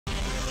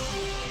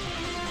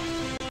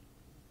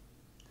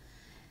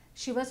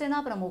शिवसेना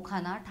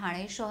प्रमुखांना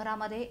ठाणे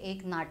शहरामध्ये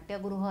एक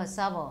नाट्यगृह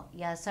असावं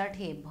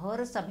यासाठी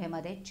भर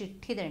सभेमध्ये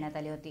चिठ्ठी देण्यात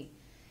आली होती।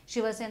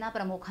 शिवसेना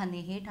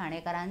प्रमुखांनीही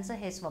ठाणेकरांचं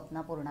हे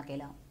स्वप्न पूर्ण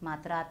केलं।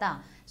 मात्र आता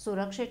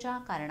सुरक्षेच्या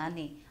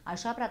कारणांनी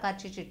अशा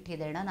प्रकारची चिठ्ठी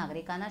देणं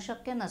नागरिकांना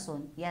शक्य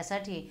नसून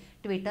यासाठी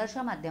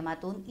ट्विटरच्या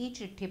माध्यमातून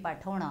चिठ्ठी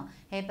पाठवणं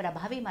हे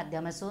प्रभावी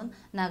माध्यम असून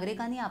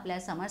नागरिकांनी आपल्या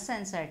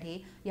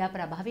समस्यांसाठी या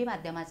प्रभावी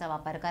माध्यमाचा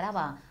वापर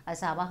करावा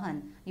असं आवाहन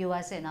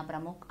युवासेना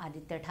प्रमुख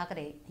आदित्य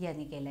ठाकरे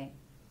यांनी केलंय।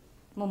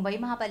 मुंबई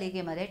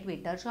महापालिकेमध्ये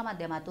ट्विटरच्या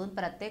माध्यमातून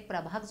प्रत्येक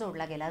प्रभाग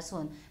जोडला गेला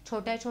असून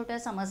छोट्या छोट्या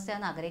समस्या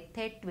नागरिक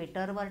थेट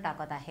ट्विटरवर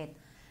टाकत आहेत।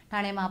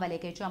 ठाणे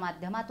महापालिकेच्या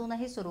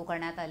माध्यमातूनही सुरू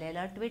करण्यात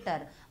आलेलं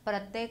ट्विटर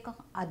प्रत्येक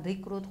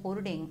अधिकृत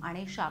होर्डिंग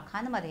आणि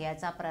शाखांमध्ये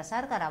याचा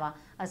प्रसार करावा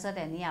असं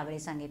त्यांनी यावेळी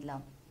सांगितलं।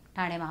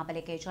 ठाणे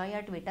महापालिकेच्या या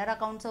ट्विटर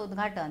अकाउंटचं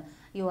उद्घाटन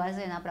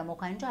युवासेना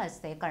प्रमुखांच्या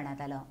हस्ते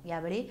करण्यात आलं।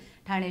 यावेळी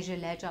ठाणे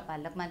जिल्ह्याच्या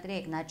पालकमंत्री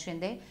एकनाथ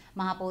शिंदे,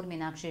 महापौर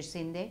मीनाक्षी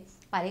शिंदे,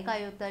 पालिका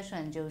आयुक्त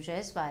संजीव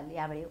जयस्वाल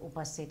यावेळी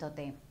उपस्थित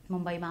होते।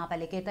 मुंबई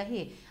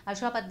महापालिकेतही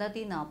अशा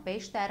पद्धतीनं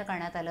पेज तयार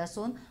करण्यात आलं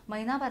असून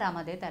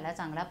महिनाभरामध्ये त्याला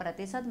चांगला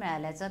प्रतिसाद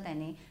मिळाल्याचं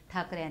त्यांनी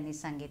ठाकरे यांनी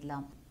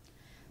सांगितलं।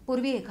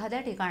 पूर्वी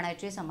एखाद्या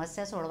ठिकाणाची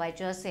समस्या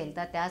सोडवायची असेल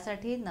तर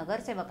त्यासाठी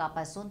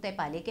नगरसेवकापासून ते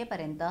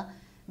पालिकेपर्यंत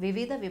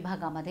विविध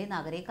विभागामध्ये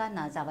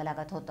नागरिकांना जावं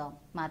लागत होतं।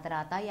 मात्र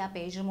आता या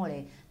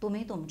पेजमुळे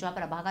तुम्ही तुमच्या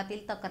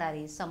प्रभागातील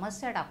तक्रारी,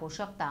 समस्या टाकू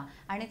शकता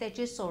आणि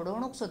त्याची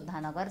सोडवणूक सुद्धा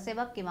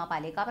नगरसेवक किंवा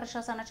पालिका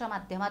प्रशासनाच्या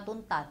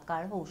माध्यमातून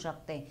तात्काळ होऊ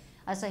शकते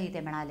असंही ते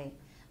म्हणाले।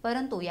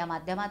 परंतु या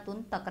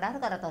माध्यमातून तक्रार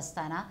करत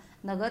असताना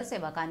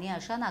नगरसेवकांनी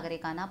अशा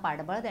नागरिकांना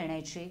पाठबळ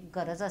देण्याची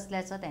गरज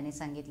असल्याचं त्यांनी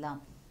सांगितलं।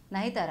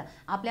 नाहीतर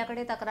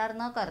आपल्याकडे तक्रार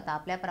न करता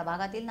आपल्या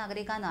प्रभागातील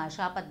नागरिकांना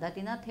अशा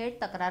पद्धतीनं थेट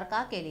तक्रार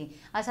का केली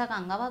असा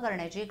कांगावा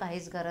करण्याची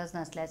काहीच गरज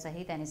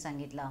नसल्याचंही त्यांनी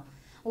सांगितलं।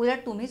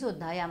 उलट तुम्ही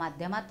सुद्धा या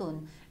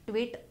माध्यमातून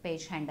ट्विट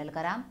पेज हँडल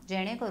करा,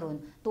 जेणेकरून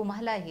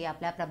तुम्हालाही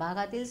आपल्या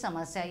प्रभागातील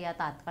समस्या या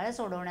तात्काळ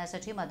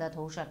सोडवण्यासाठी मदत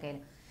होऊ शकेल।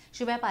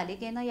 शिवाय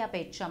पालिकेनं या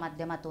पेजच्या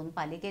माध्यमातून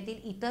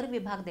पालिकेतील इतर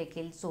विभाग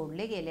देखील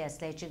जोडले गेले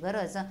असल्याची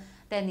गरज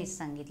त्यांनी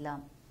सांगितलं।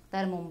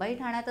 तर मुंबई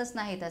ठाण्यातच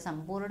नाही तर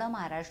संपूर्ण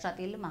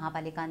महाराष्ट्रातील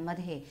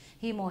महापालिकांमध्ये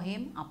ही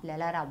मोहीम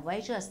आपल्याला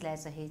राबवायची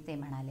असल्याचंही ते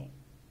म्हणाले।